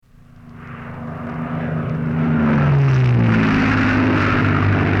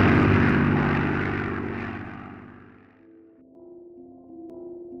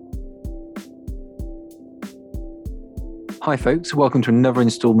Hi folks, welcome to another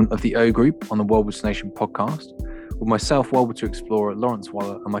instalment of the O Group on the World Woods Nation podcast with myself, World War II explorer Lawrence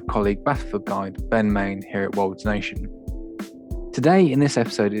Waller, and my colleague Battlefield guide Ben Main here at World Woods Nation. Today in this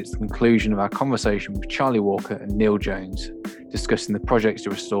episode it's the conclusion of our conversation with Charlie Walker and Neil Jones, discussing the projects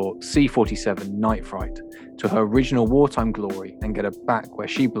to restore C-47 Night Fright to her original wartime glory and get her back where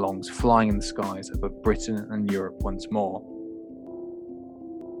she belongs, flying in the skies above Britain and Europe once more.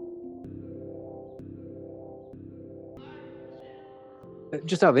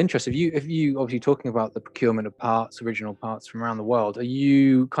 Just out of interest, if you obviously talking about the procurement of parts, original parts from around the world, are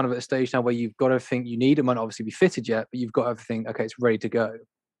you kind of at a stage now where you've got everything you need? It might not obviously be fitted yet, but you've got everything, okay, it's ready to go,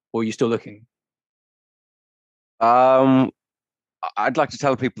 or are you still looking? I'd like to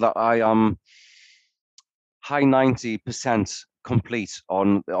tell people that I am high 90% complete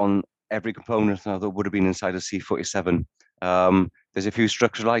on every component that would have been inside a C-47. There's a few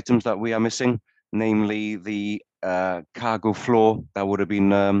structural items that we are missing, namely the cargo floor that would have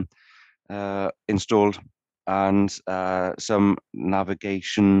been installed, and some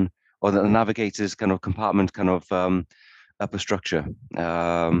navigation, or the navigator's kind of compartment, kind of upper structure.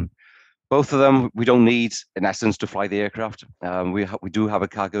 Both of them we don't need, in essence, to fly the aircraft. We do have a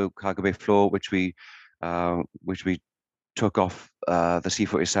cargo bay floor which we took off the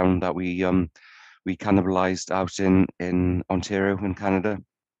C-47 that we cannibalized out in Ontario in Canada.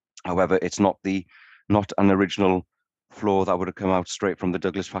 However, it's not an original floor that would have come out straight from the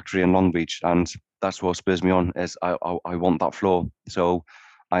Douglas factory in Long Beach, and that's what spurs me on. Is I want that floor, so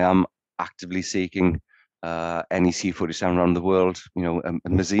I am actively seeking any C-47 around the world. You know, a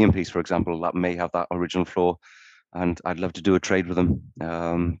museum piece, for example, that may have that original floor, and I'd love to do a trade with them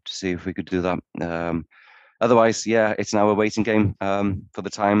to see if we could do that. Otherwise, yeah, it's now a waiting game for the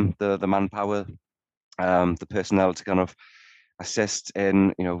time, the manpower, the personnel to kind of assist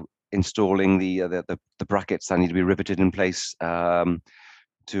in, installing the brackets that need to be riveted in place to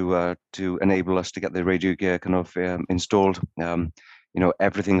enable us to get the radio gear kind of installed.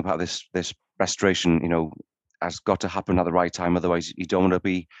 Everything about this restoration, has got to happen at the right time. Otherwise, you don't want to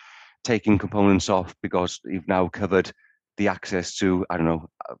be taking components off because you've now covered the access to,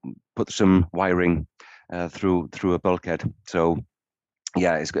 put some wiring through a bulkhead. So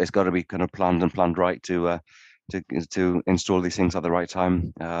yeah, it's got to be kind of planned right to install these things at the right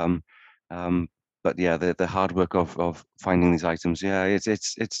time. But yeah, the hard work of finding these items, yeah,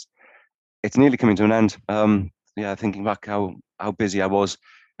 it's nearly coming to an end. Yeah, thinking back how busy I was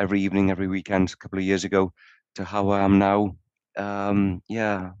every evening, every weekend a couple of years ago to how I am now.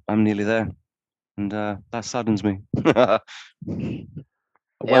 Yeah, I'm nearly there, and that saddens me.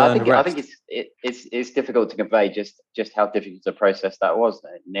 Well earned I rest. think it's difficult to convey just how difficult a process that was,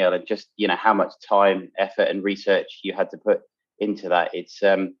 Neil, and just how much time, effort, and research you had to put into that.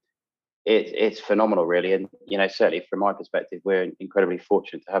 It's phenomenal, really, and certainly from my perspective, we're incredibly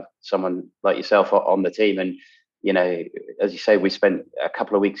fortunate to have someone like yourself on the team. And as you say, we spent a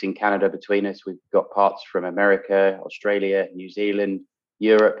couple of weeks in Canada between us. We've got parts from America, Australia, New Zealand,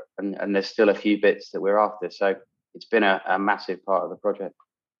 Europe, and there's still a few bits that we're after. So it's been a massive part of the project.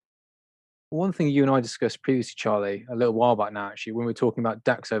 One thing you and I discussed previously, Charlie, a little while back now, actually, when we were talking about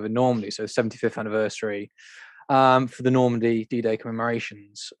DAX over Normandy, so 75th anniversary for the Normandy D-Day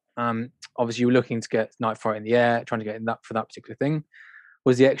commemorations. Obviously, you were looking to get Night Fright in the air, trying to get in that for that particular thing.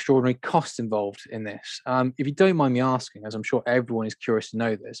 Was the extraordinary cost involved in this? If you don't mind me asking, as I'm sure everyone is curious to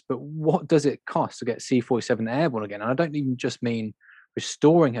know this, but what does it cost to get C-47 airborne again? And I don't even just mean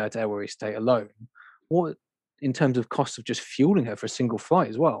restoring her to airworthy state alone. What, in terms of cost of just fueling her for a single flight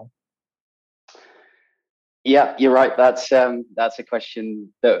as well? Yeah, you're right. That's a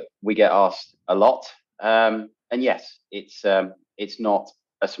question that we get asked a lot. And yes, it's not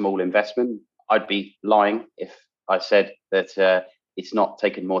a small investment. I'd be lying if I said that it's not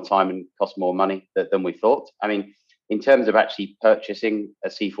taken more time and cost more money than we thought. I mean, in terms of actually purchasing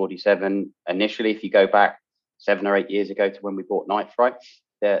a C-47 initially, if you go back 7 or 8 years ago to when we bought Night Fright,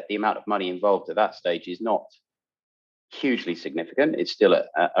 the amount of money involved at that stage is not hugely significant. It's still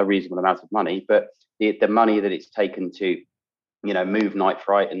a reasonable amount of money, but the money that it's taken to move Night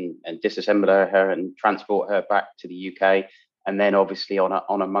Fright and disassemble her and transport her back to the UK, and then obviously on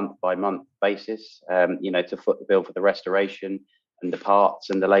a month by month basis, to foot the bill for the restoration and the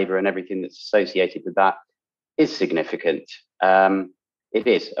parts and the labor and everything that's associated with that is significant. It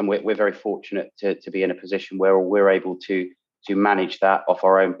is, and we're very fortunate to be in a position where we're able to manage that off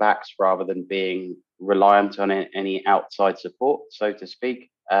our own backs rather than being reliant on any outside support, so to speak.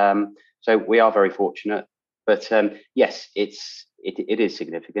 So we are very fortunate, but yes, it is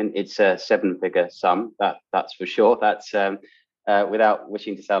significant. It's a 7-figure sum, that's for sure. That's without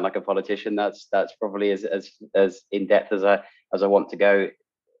wishing to sound like a politician, that's probably as in depth as I want to go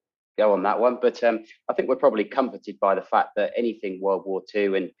on that one. But I think we're probably comforted by the fact that anything World War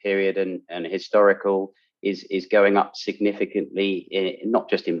II and period and historical is going up significantly, not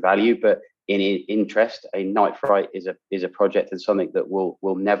just in value, but in interest. A Knight Fright is a project and something that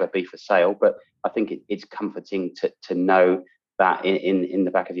will never be for sale. But I think it's comforting to know that in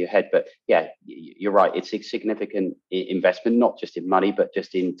the back of your head. But yeah, you're right. It's a significant investment, not just in money, but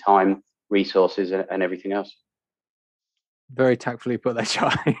just in time, resources, and everything else. Very tactfully put there,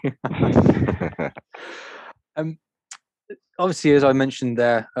 Charlie. Obviously, as I mentioned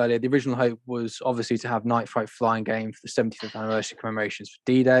there earlier, the original hope was obviously to have Knight Fright flying game for the 75th anniversary commemorations for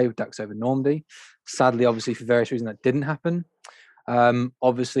D-Day with Dax over Normandy. Sadly, obviously, for various reasons, that didn't happen.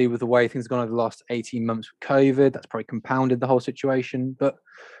 Obviously, with the way things have gone over the last 18 months with COVID, that's probably compounded the whole situation. But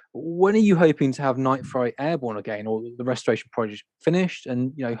when are you hoping to have Knight Fright airborne again, or the restoration project finished,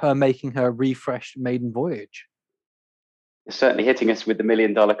 and her making her refreshed maiden voyage? You're certainly hitting us with the $1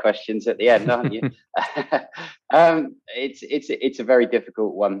 million questions at the end, aren't you? It's a very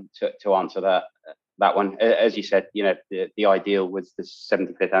difficult one to answer that one. As you said, the ideal was the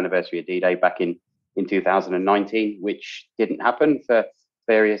 75th anniversary of D-Day back in 2019, which didn't happen for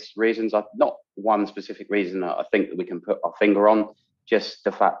various reasons. Not one specific reason I think that we can put our finger on, just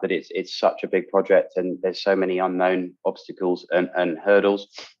the fact that it's such a big project and there's so many unknown obstacles and hurdles.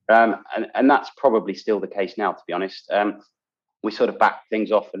 And that's probably still the case now, to be honest. We sort of backed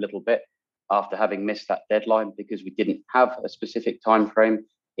things off a little bit after having missed that deadline because we didn't have a specific time frame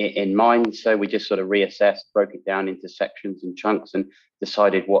in mind. So we just sort of reassessed, broke it down into sections and chunks, and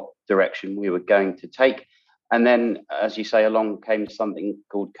decided what direction we were going to take. And then, as you say, along came something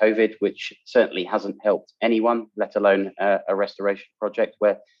called COVID, which certainly hasn't helped anyone, let alone a restoration project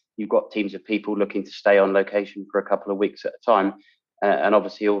where you've got teams of people looking to stay on location for a couple of weeks at a time. And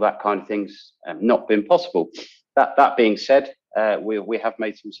obviously all that kind of things not been possible. That being said, we have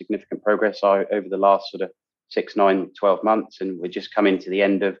made some significant progress over the last sort of 6, 9, 12 months, and we're just coming to the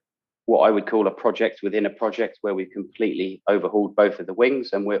end of what I would call a project within a project where we've completely overhauled both of the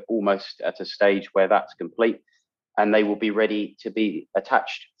wings, and we're almost at a stage where that's complete, and they will be ready to be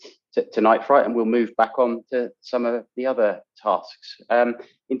attached to Knight Fright, and we'll move back on to some of the other tasks.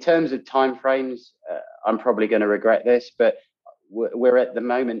 In terms of timeframes, I'm probably going to regret this, but we're at the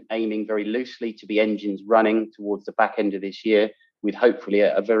moment aiming very loosely to be engines running towards the back end of this year, with hopefully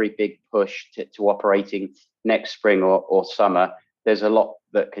a very big push to operating next spring or summer. There's a lot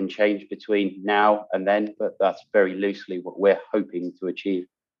that can change between now and then, but that's very loosely what we're hoping to achieve.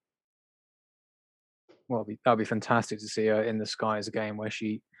 Well, that'd be fantastic to see her in the skies again, where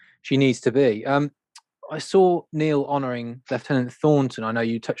she needs to be. I saw Neil honouring Lieutenant Thornton. I know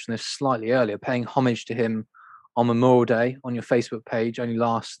you touched on this slightly earlier, paying homage to him on Memorial Day on your Facebook page, only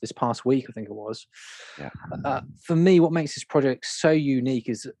this past week, I think it was. Yeah. For me, what makes this project so unique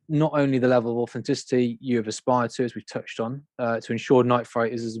is not only the level of authenticity you have aspired to, as we've touched on, to ensure Knight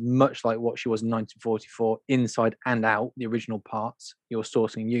Fright is as much like what she was in 1944, inside and out, the original parts you're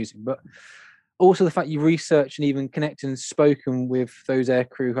sourcing and using, but also the fact you researched and even connected and spoken with those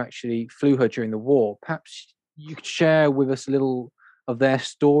aircrew who actually flew her during the war. Perhaps you could share with us a little of their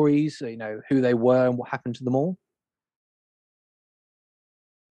stories, who they were and what happened to them all.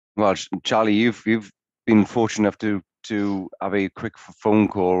 Well, Charlie, you've been fortunate enough to have a quick phone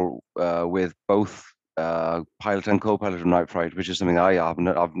call with both pilot and co-pilot of Knight Fright, which is something I haven't.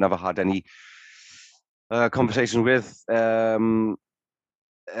 I've never had any conversation with any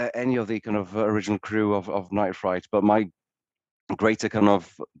of the kind of original crew of Knight Fright, but my greater kind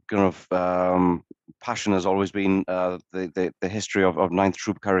of passion has always been the history of 9th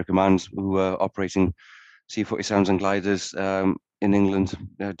Troop Carrier Command, who were operating C-47s and gliders in England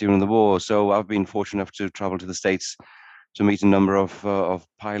during the war. So I've been fortunate enough to travel to the States to meet a number of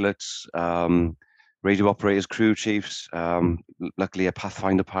pilots, radio operators, crew chiefs. Luckily, a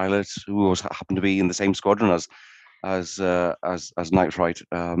Pathfinder pilot who also happened to be in the same squadron as Knight Fright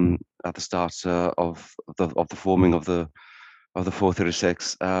at the start of the forming of the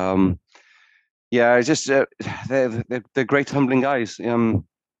 436. Yeah, it's just they're great, humbling guys.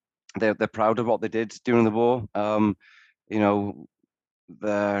 They're proud of what they did during the war.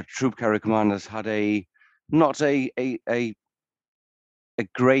 The Troop Carrier Command has had not a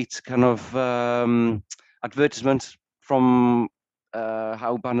great kind of advertisement from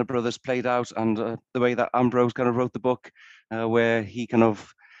how Banner Brothers played out, and the way that Ambrose kind of wrote the book, where he kind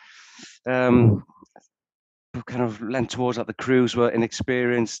of leant towards that the crews were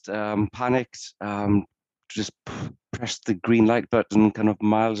inexperienced, panicked, just pressed the green light button kind of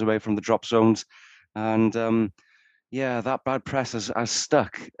miles away from the drop zones, and yeah, that bad press has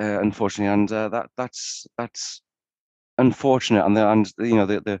stuck, unfortunately, and that's unfortunate. And you know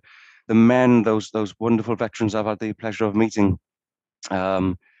the men, those wonderful veterans I've had the pleasure of meeting,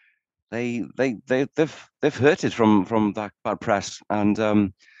 um, they've hurted from that bad press,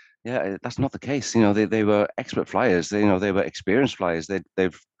 and yeah, that's not the case. You know, they were expert flyers. They, you know, they were experienced flyers.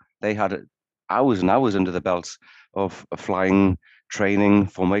 They had hours and hours under the belt of flying, training,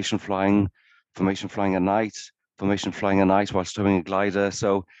 formation flying at night, formation flying at night whilst towing a glider.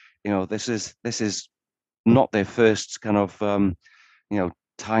 So, you know, this is not their first kind of you know,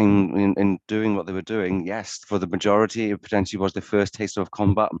 time in doing what they were doing. Yes, for the majority, it potentially was their first taste of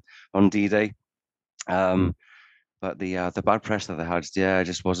combat on D-Day. Um, but the bad press that they had, yeah,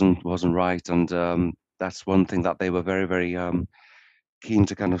 just wasn't right, and that's one thing that they were very keen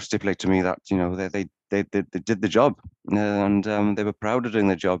to kind of stipulate to me, that you know they did the job, and they were proud of doing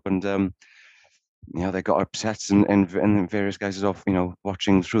the job, and you know they got upset in various guises of, you know,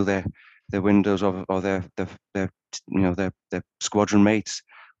 watching through their windows of their you know their squadron mates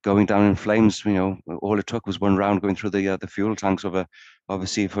going down in flames. You know, all it took was one round going through the fuel tanks of a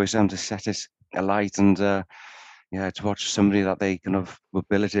C-47 to set it alight, and yeah, to watch somebody that they kind of were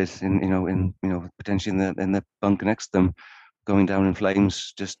billeted in potentially in the bunker next to them going down in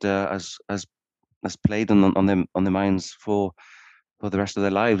flames, just as played on their minds for the rest of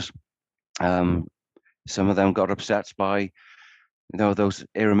their lives. Um, some of them got upset by, you know, those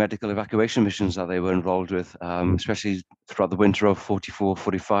aeromedical evacuation missions that they were involved with, especially throughout the winter of 44,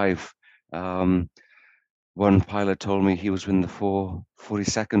 45. Um, one pilot told me he was in the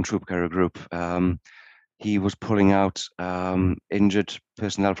 42nd Troop Carrier Group. He was pulling out injured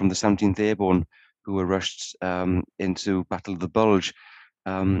personnel from the 17th Airborne who were rushed into Battle of the Bulge,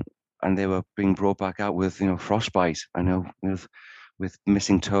 um, and they were being brought back out with, you know, frostbite. I know, with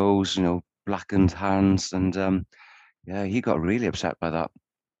missing toes, you know, blackened hands, and yeah, he got really upset by that.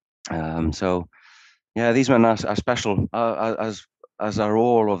 So yeah, these men are special, as are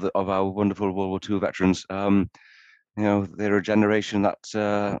all of our wonderful World War II veterans. You know, they're a generation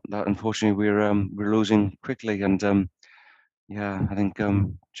that unfortunately we're losing quickly, and yeah, I think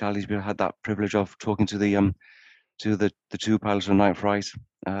Charlie's had that privilege of talking to the two pilots of Night Fright,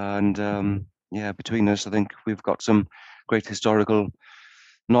 and yeah, between us, I think we've got some great historical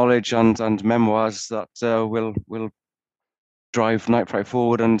knowledge and memoirs that will drive Night Fright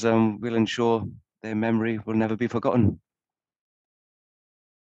forward, and will ensure their memory will never be forgotten.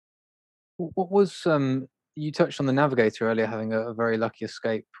 What was you touched on the navigator earlier having a very lucky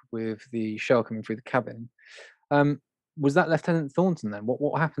escape with the shell coming through the cabin. Um, was that Lieutenant Thornton then?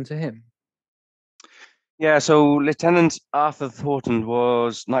 What happened to him? Yeah, so Lieutenant Arthur Thornton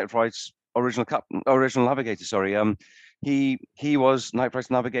was Night Fright's original navigator. Sorry, he was Night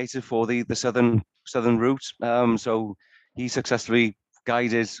Fright's navigator for the southern route. So he successfully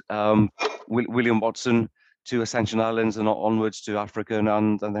guided William Watson to Ascension Islands and onwards to Africa,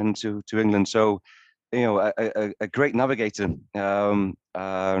 and then to England. So, you know, a great navigator,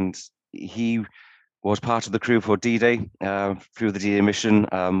 and he was part of the crew for D-Day, through the D-Day mission.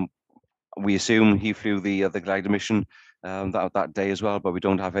 We assume he flew the glider mission that day as well, but we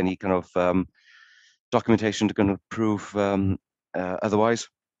don't have any kind of documentation to kind of prove otherwise.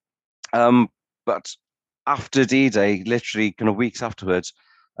 But after D-Day, literally kind of weeks afterwards,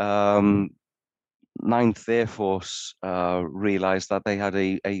 Ninth Air Force realized that they had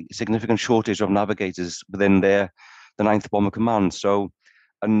a significant shortage of navigators within the Ninth Bomber Command. So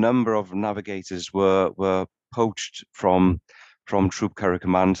a number of navigators were poached from Troop Carrier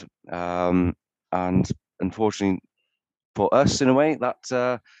Command, and unfortunately for us, in a way,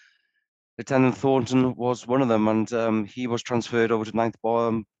 that Lieutenant Thornton was one of them, and he was transferred over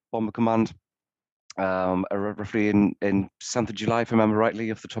to Bomber Command, roughly in 7th of July, if I remember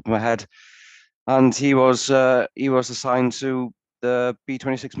rightly, off the top of my head. And he was assigned to the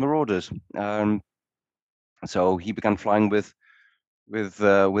B-26 Marauders. So he began flying with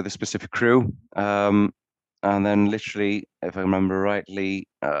a specific crew, and then literally, if I remember rightly,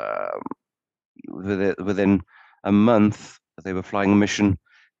 within a month, they were flying a mission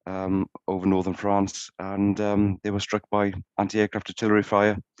over northern France, and they were struck by anti-aircraft artillery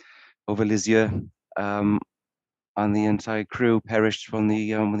fire over Lisieux, and the entire crew perished when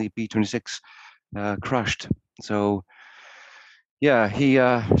the B-26 crashed. So yeah,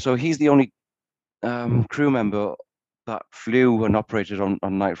 he's the only crew member that flew and operated on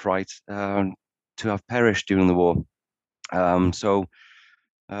Night Fright to have perished during the war. So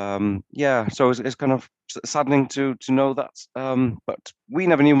yeah, so it's kind of saddening to know that. But we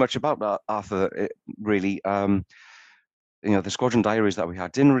never knew much about that, Arthur, really. the squadron diaries that we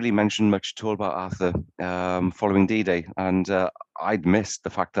had didn't really mention much at all about Arthur following D-Day, and I'd missed the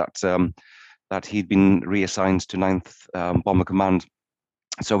fact that he'd been reassigned to 9th Bomber Command.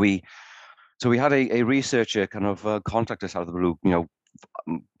 So we had a researcher kind of contact us out of the blue,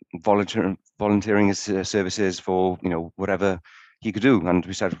 volunteering his services for whatever he could do, and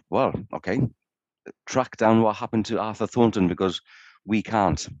we said, well, okay, track down what happened to Arthur Thornton, because we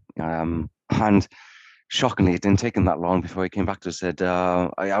can't. And shockingly, it didn't take him that long before he came back to us and said,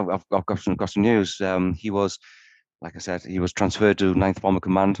 I've got some news. He was, like I said, he was transferred to 9th Bomber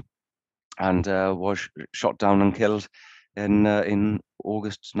Command and was shot down and killed in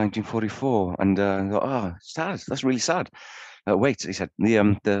August 1944. And I thought, oh, sad. That's really sad. Wait, he said,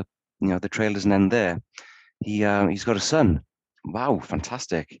 the trail doesn't end there. He's got a son. Wow,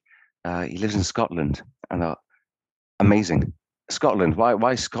 fantastic. He lives in Scotland. And amazing. Scotland.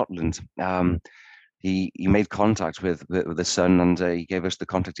 Why Scotland? He made contact with the son, and he gave us the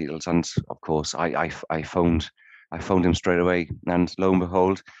contact details. And of course, I phoned him straight away. And lo and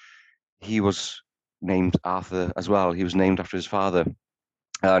behold, he was named Arthur as well. He was named after his father.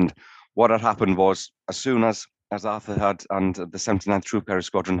 And what had happened was, as soon as Arthur had and the 79th Troop Carrier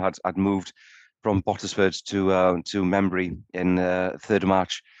Squadron had moved from Bottisford to Membry in 3rd of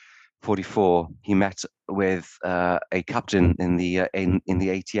March 44, he met with a captain in the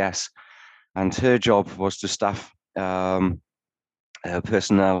ATS, and her job was to staff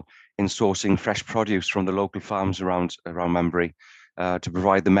personnel in sourcing fresh produce from the local farms around Membry to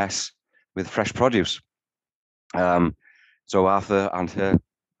provide the mess with fresh produce. So Arthur and her,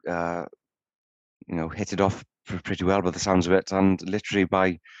 hit it off pretty well by the sounds of it, and literally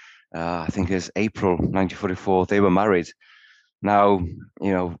by I think it was April 1944, they were married. Now,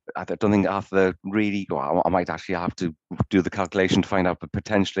 I don't think Arthur really, well, I might actually have to do the calculation to find out, but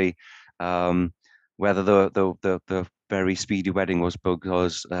potentially whether the very speedy wedding was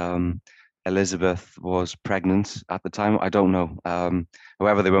because Elizabeth was pregnant at the time. I don't know.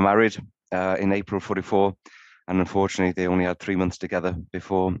 However, they were married in April 44, and unfortunately, they only had 3 months together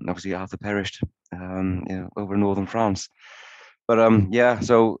before, obviously, Arthur perished over in northern France. But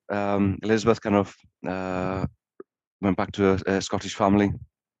so Elizabeth kind of went back to a Scottish family,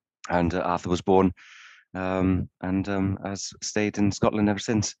 and Arthur was born, and has stayed in Scotland ever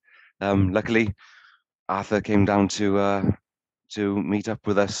since. Luckily, Arthur came down to meet up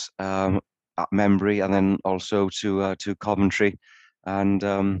with us at Membry, and then also to Coventry, and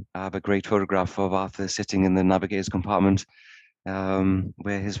I have a great photograph of Arthur sitting in the navigator's compartment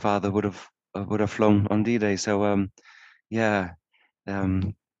where his father would have flown on D-Day. So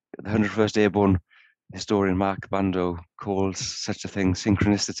the 101st Airborne historian Mark Bando calls such a thing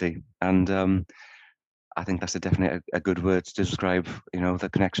synchronicity, and I think that's definitely a good word to describe the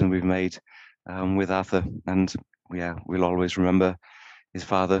connection we've made with Arthur. And we'll always remember his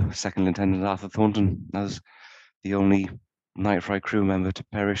father, Second Lieutenant Arthur Thornton, as the only Night Flight crew member to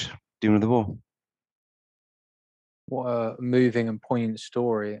perish during the war. What a moving and poignant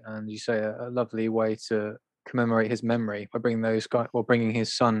story, and you say a lovely way to commemorate his memory by bringing those guys, or bringing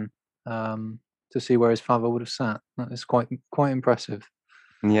his son to see where his father would have sat. That is quite impressive.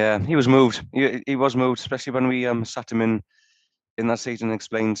 Yeah, he was moved. He was moved, especially when we sat him in that seat and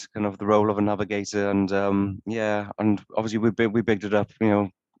explained kind of the role of a navigator, and and obviously we bigged it up. The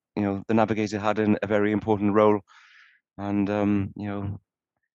navigator had a very important role, and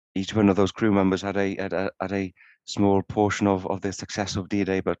each one of those crew members had a small portion of the success of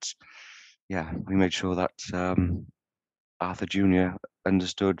D-Day. But we made sure that Arthur Jr.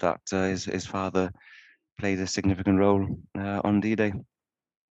 understood that his father played a significant role on D-Day.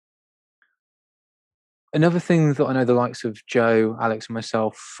 Another thing that I know the likes of Joe, Alex, and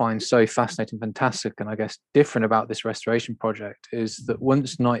myself find so fascinating, fantastic, and I guess different about this restoration project is that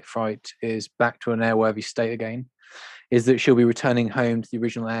once Night Fright is back to an airworthy state again, is that she'll be returning home to the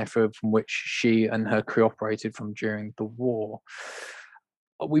original airfield from which she and her crew operated from during the war.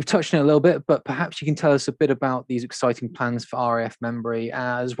 We've touched on it a little bit, but perhaps you can tell us a bit about these exciting plans for RAF Membry,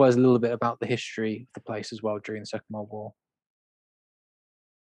 as well as a little bit about the history of the place as well during the Second World War.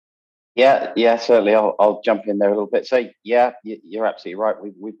 Yeah, certainly. I'll jump in there a little bit. So yeah, you're absolutely right.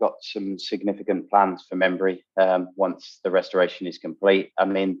 We've got some significant plans for Membry once the restoration is complete. I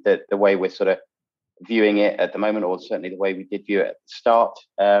mean, the way we're sort of viewing it at the moment, or certainly the way we did view it at the start,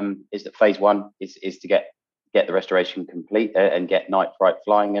 is that phase one is to get the restoration complete and get Night Fright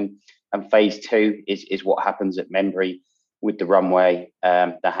flying, and phase two is what happens at Membry with the runway,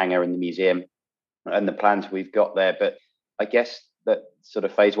 the hangar, and the museum, and the plans we've got there. But I guess that sort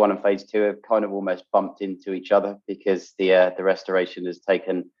of phase one and phase two have kind of almost bumped into each other because the restoration has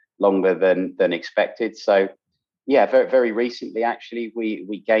taken longer than expected. So Yeah, very, very recently, actually,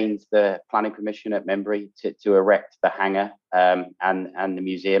 we gained the planning permission at Membury to erect the hangar and the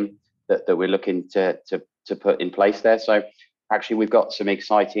museum that we're looking to put in place there. So actually, we've got some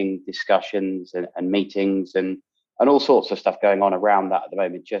exciting discussions and meetings and all sorts of stuff going on around that at the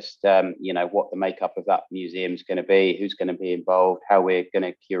moment. Just what the makeup of that museum is going to be, who's going to be involved, how we're going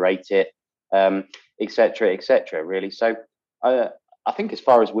to curate it, et cetera, really. So I think as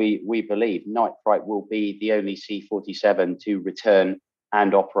far as we believe, Night Fright will be the only C-47 to return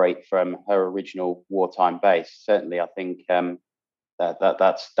and operate from her original wartime base. Certainly, I think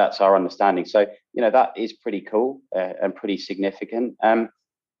that's our understanding. So, that is pretty cool and pretty significant. And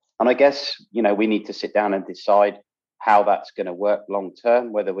I guess, we need to sit down and decide how that's going to work long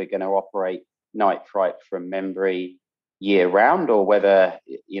term, whether we're going to operate Night Fright from Membury year round, or whether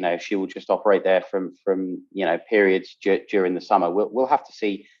she will just operate there from periods during the summer. We'll have to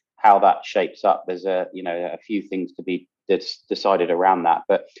see how that shapes up. There's a few things to be decided around that,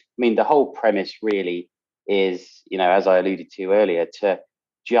 but I mean the whole premise really is, as I alluded to earlier, to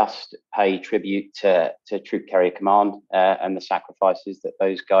just pay tribute to Troop Carrier Command and the sacrifices that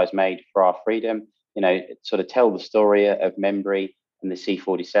those guys made for our freedom. Sort of tell the story of Membury and the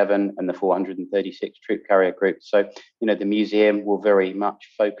C-47 and the 436 Troop Carrier Group. So, the museum will very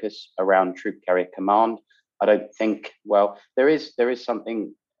much focus around Troop Carrier Command. I don't think, well, there is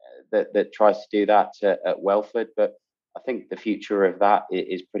something that tries to do that at Welford, but I think the future of that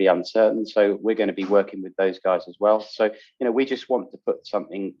is pretty uncertain. So we're going to be working with those guys as well. So, we just want to put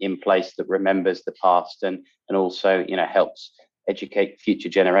something in place that remembers the past and also, helps educate future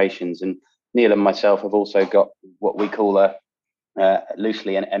generations. And Neil and myself have also got what we call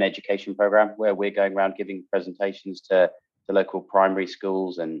loosely an education program, where we're going around giving presentations to local primary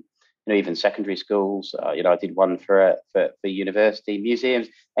schools and even secondary schools. I did one for university, museums,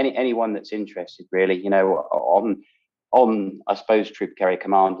 anyone that's interested really, on I suppose Troop Carrier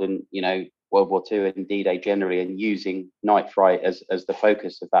Command and World War II and D-Day generally, and using Night Fright as the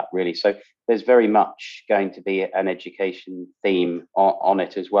focus of that really. So there's very much going to be an education theme on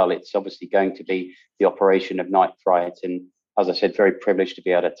it as well. It's obviously going to be the operation of Night Fright, and as I said, very privileged to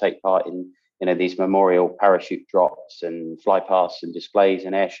be able to take part in these memorial parachute drops and fly pasts and displays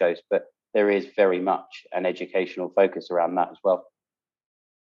and air shows. But there is very much an educational focus around that as well.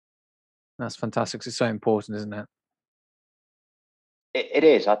 That's fantastic. It's so important, isn't it? It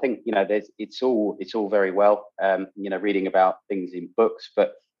is. I think it's all very well reading about things in books,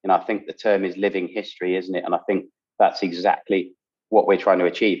 but I think the term is living history, isn't it? And I think that's exactly what we're trying to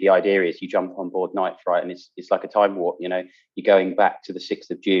achieve. The idea is you jump on board Night Fright and it's like a time warp. You're going back to the 6th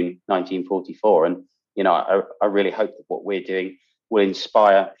of June 1944, and I really hope that what we're doing will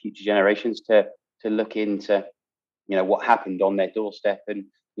inspire future generations to look into what happened on their doorstep and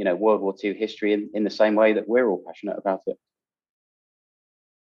World War II history in the same way that we're all passionate about it.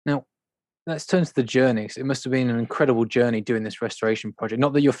 Now, let's turn to the journey. It must have been an incredible journey doing this restoration project.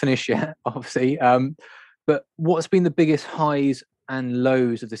 Not that you're finished yet, obviously, but what's been the biggest highs and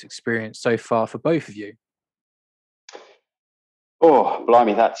lows of this experience so far for both of you? Oh,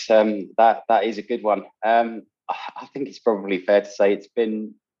 blimey, that's that is a good one. I think it's probably fair to say it's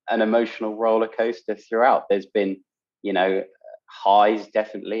been an emotional roller coaster throughout. There's been, highs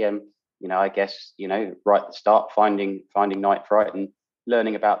definitely, and I guess right at the start, finding Night Fright and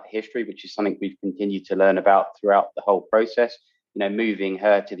learning about the history, which is something we've continued to learn about throughout the whole process. Moving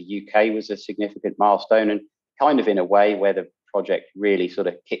her to the UK was a significant milestone, and kind of in a way where the project really sort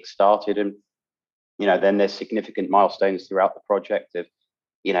of kick-started. And then there's significant milestones throughout the project of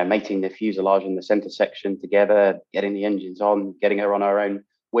mating the fuselage and the center section together, getting the engines on, getting her on her own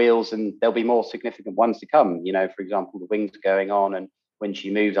wheels, and there'll be more significant ones to come. For example, the wings going on, and when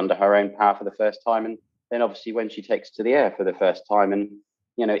she moves under her own power for the first time, and then obviously when she takes to the air for the first time. And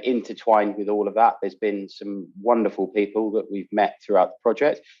intertwined with all of that, there's been some wonderful people that we've met throughout the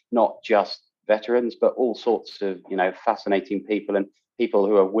project, not just veterans, but all sorts of fascinating people and people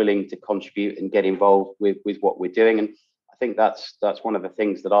who are willing to contribute and get involved with what we're doing. And I think that's one of the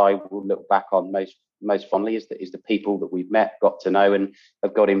things that I will look back on most fondly is the people that we've met, got to know, and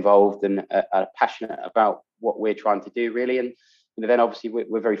have got involved and are passionate about what we're trying to do really. And then obviously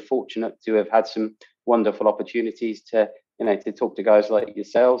we're very fortunate to have had some wonderful opportunities to to talk to guys like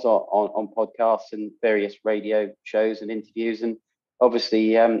yourselves on podcasts and various radio shows and interviews, and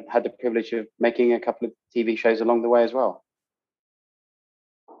obviously had the privilege of making a couple of TV shows along the way as well.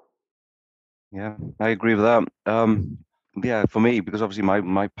 Yeah, I agree with that. Yeah, for me, because obviously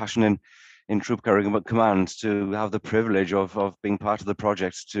my passion in Troop Carrier Command, to have the privilege of being part of the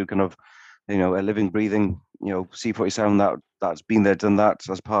project, to kind of a living, breathing C-47 that's been there, done that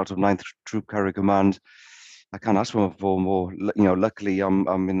as part of 9th Troop Carrier Command. I can't ask for more. Luckily,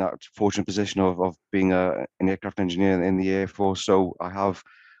 I'm in that fortunate position of being an aircraft engineer in the Air Force, so I have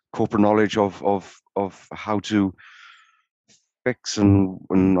corporate knowledge of how to fix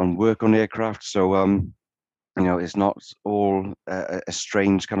and work on aircraft. So it's not all a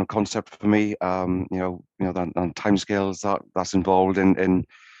strange kind of concept for me. The timescales that's involved in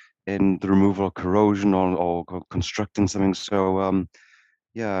the removal of corrosion or constructing something. So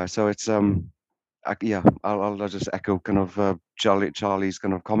yeah, so it's I'll just echo kind of Charlie's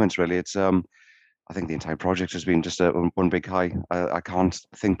kind of comments. Really, it's I think the entire project has been just one big high. I can't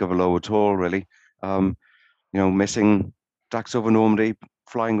think of a low at all, really. Missing Dax over Normandy,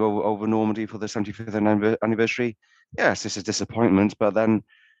 flying over Normandy for the 75th anniversary. Yes, it's a disappointment, but then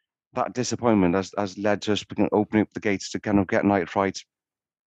that disappointment has led to us opening up the gates to kind of get Night Fright,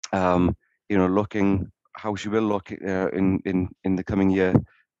 looking how she will look in the coming year.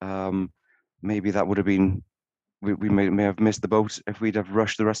 Maybe that would have been, we may have missed the boat if we'd have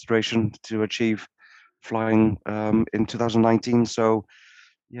rushed the restoration to achieve flying in 2019. So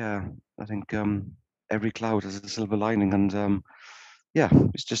yeah, I think every cloud has a silver lining, and yeah,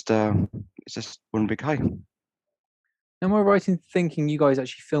 it's just one big high. Am I right in thinking you guys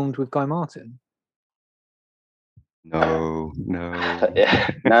actually filmed with Guy Martin? No. No,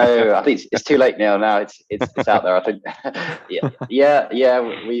 I think it's too late now. Now it's out there. I think. yeah.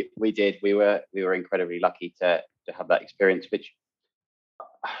 We did. We were incredibly lucky to have that experience. Which,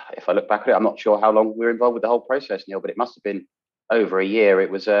 if I look back at it, I'm not sure how long we were involved with the whole process, Neil, but it must have been over a year. It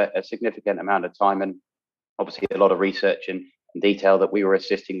was a significant amount of time, and obviously a lot of research and detail that we were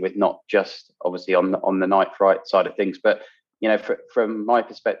assisting with, not just obviously on the Night Fright side of things, but from my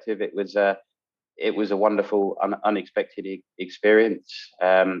perspective, it was a wonderful, unexpected experience.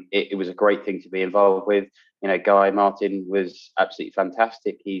 It was a great thing to be involved with. Guy Martin was absolutely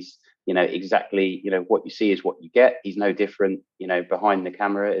fantastic. He's, exactly, what you see is what you get. He's no different, behind the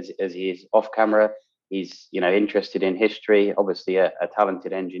camera as he is off camera. He's, interested in history, obviously a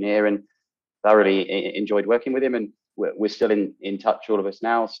talented engineer, and thoroughly enjoyed working with him. And we're still in touch, all of us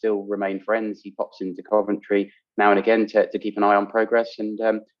now, still remain friends. He pops into Coventry now and again to keep an eye on progress, and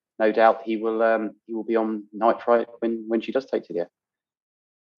no doubt he will be on Night Fright when she does take to the air.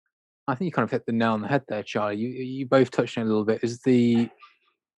 I think you kind of hit the nail on the head there, Charlie. You both touched on it a little bit. Is the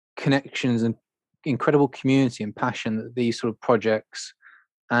connections and incredible community and passion that these sort of projects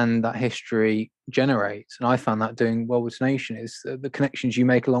and that history generates. And I found that doing Wellwoods Nation is the connections you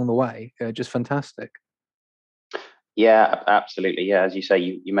make along the way are just fantastic. Yeah, absolutely. Yeah, as you say,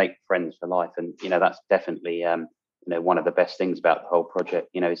 you make friends for life, and that's definitely one of the best things about the whole project.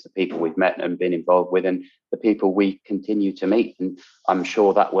 Is the people we've met and been involved with, and the people we continue to meet. And I'm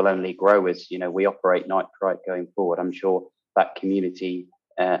sure that will only grow as we operate Night Fright going forward. I'm sure that community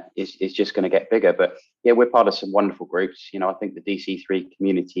is just going to get bigger. But yeah, we're part of some wonderful groups. I think the DC3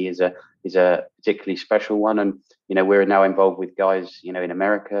 community is a particularly special one, and we're now involved with guys in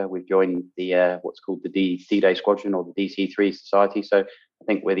America. We've joined the what's called the D-Day Squadron, or the DC3 Society. So I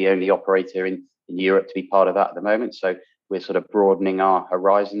think we're the only operator in Europe to be part of that at the moment. So we're sort of broadening our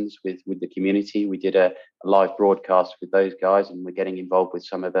horizons with the community. We did a live broadcast with those guys, and we're getting involved with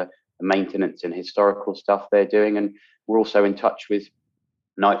some of the maintenance and historical stuff they're doing. And we're also in touch with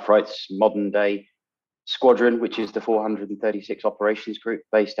Night Fright's modern day squadron, which is the 436 Operations Group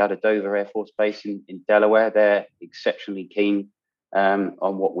based out of Dover Air Force Base in Delaware. They're exceptionally keen on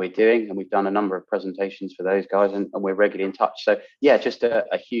what we're doing, and we've done a number of presentations for those guys, and we're regularly in touch. So yeah, just a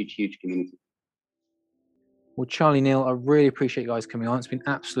huge community. Well, Charlie, Neil, I really appreciate you guys coming on. It's been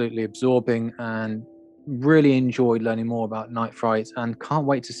absolutely absorbing, and really enjoyed learning more about Night Fright, and can't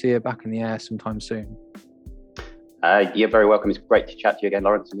wait to see you back in the air sometime soon. You're very welcome. It's great to chat to you again,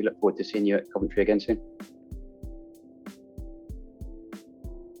 Lawrence, and we look forward to seeing you at Coventry again soon.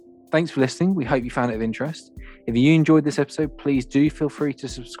 Thanks for listening. We hope you found it of interest. If you enjoyed this episode, please do feel free to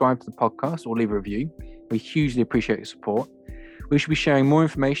subscribe to the podcast or leave a review. We hugely appreciate your support. We should be sharing more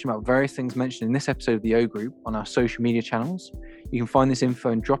information about various things mentioned in this episode of the O Group on our social media channels. You can find this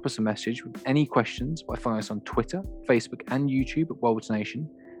info and drop us a message with any questions by following us on Twitter, Facebook, and YouTube at Wellwoods Nation,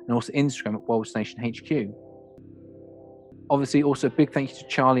 and also Instagram at Wellwoods Nation HQ. Obviously, also a big thank you to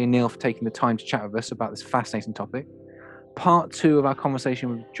Charlie and Neil for taking the time to chat with us about this fascinating topic. Part 2 of our conversation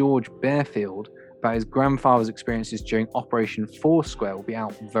with George Bearfield about his grandfather's experiences during Operation Foursquare will be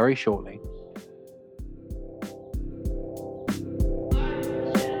out very shortly.